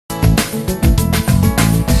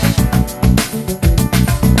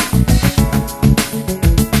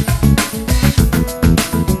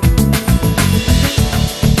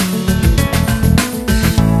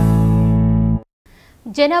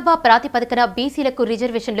జనాభా ప్రాతిపదికన బీసీలకు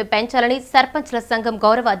రిజర్వేషన్లు పెంచాలని సర్పంచ్ల సంఘం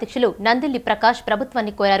గౌరవ అధ్యక్షులు నందిల్లి ప్రకాష్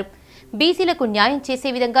ప్రభుత్వాన్ని కోరారు. బీసీలకు న్యాయం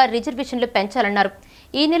చేసే విధంగా రిజర్వేషన్లు పెంచాలన్నారు.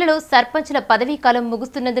 ఈ నెలలో సర్పంచ్ల పదవీకాలం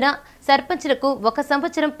ముగుస్తున్నందున సర్పంచ్లకు 1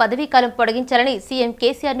 సంవత్సరం పదవీకాలం పొడిగించాలని సీఎం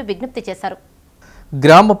కేసీఆర్ను విజ్ఞప్తి చేశారు.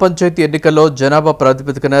 గ్రామ పంచాయతీ ఎన్నికల్లో జనాభా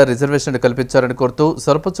ప్రాతిపదికన రిజర్వేషన్లు కల్పించాలని కోరుతూ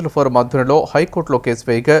సర్పంచుల ఫోరం ఆధ్వర్యంలో హైకోర్టులో కేసు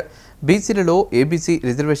వేయగా బీసీలలో ఏబీసీ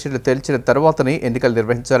రిజర్వేషన్లు తేల్చిన తర్వాతనే ఎన్నికలు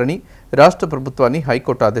నిర్వహించాలని రాష్ట్ర ప్రభుత్వాన్ని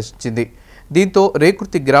హైకోర్టు ఆదేశించింది. దీంతో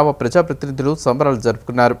రేకుర్తి గ్రామ ప్రజాప్రతినిధులు సంబరాలు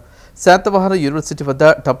జరుపుకున్నారు. శాతవాహన యూనివర్సిటీ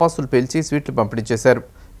వద్ద టపాసులు పేల్చి స్వీట్లు పంపిణీ చేశారు.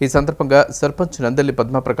 ఈ సందర్భంగా సర్పంచ్ నందల్లి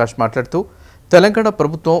పద్మప్రకాష్ మాట్లాడుతూ తెలంగాణ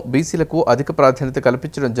ప్రభుత్వం బీసీలకు అధిక ప్రాధాన్యత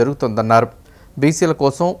కల్పించడం జరుగుతోందన్నారు. బీసీల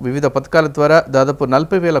కోసం వివిధ పథకాల ద్వారా దాదాపు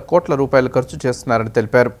 40,000 కోట్ల రూపాయలు ఖర్చు చేస్తున్నారని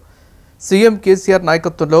తెలిపారు. సీఎం కేసీఆర్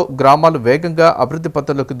నాయకత్వంలో గ్రామాలు వేగంగా అభివృద్ధి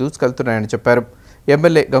పథంలోకి దూసుకెళ్తున్నాయని చెప్పారు.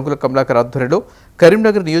 ఎమ్మెల్యే గంగుల కమలాకర్ ఆధ్వర్యంలో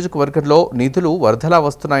కరీంనగర్ నియోజకవర్గంలో నిధులు వరదలా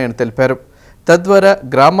వస్తున్నాయని తెలిపారు. తద్వారా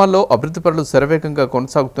గ్రామాల్లో అభివృద్ధి పనులు శరవేగంగా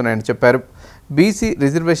కొనసాగుతున్నాయని చెప్పారు. బీసీ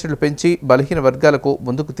రిజర్వేషన్లు పెంచి బలహీన వర్గాలకు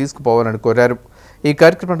ముందుకు తీసుకుపోవాలని కోరారు. ఈ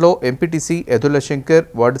కార్యక్రమంలో ఎంపీటీసీ యదుల శంకర్,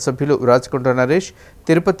 వార్డు సభ్యులు రాచకొండ నరేష్,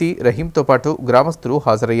 తిరుపతి, రహీంతో పాటు గ్రామస్తులు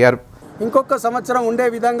హాజరయ్యారు. ఇంకొక సంవత్సరం ఉండే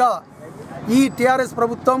విధంగా ఈ టీఆర్ఎస్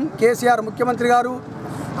ప్రభుత్వం, కేసీఆర్ ముఖ్యమంత్రి గారు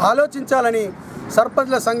ఆలోచించాలని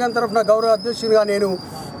సర్పంచ్ల సంఘం తరఫున గౌరవ అధ్యక్షునిగా నేను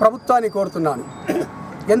ప్రభుత్వాన్ని కోరుతున్నాను.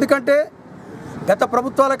 ఎందుకంటే గత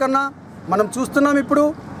ప్రభుత్వాల కన్నా మనం చూస్తున్నాం, ఇప్పుడు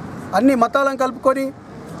అన్ని మతాలను కలుపుకొని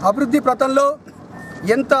అభివృద్ధి పథంలో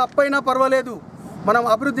ఎంత అప్పైనా పర్వాలేదు, మనం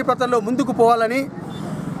అభివృద్ధి పథంలో ముందుకు పోవాలని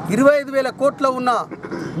 25,000 కోట్ల ఉన్న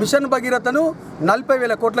మిషన్ భగీరథను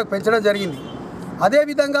 40,000 కోట్లకు పెంచడం జరిగింది.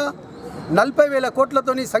 అదేవిధంగా 40,000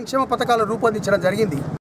 కోట్లతోని సంక్షేమ పథకాలు రూపొందించడం జరిగింది.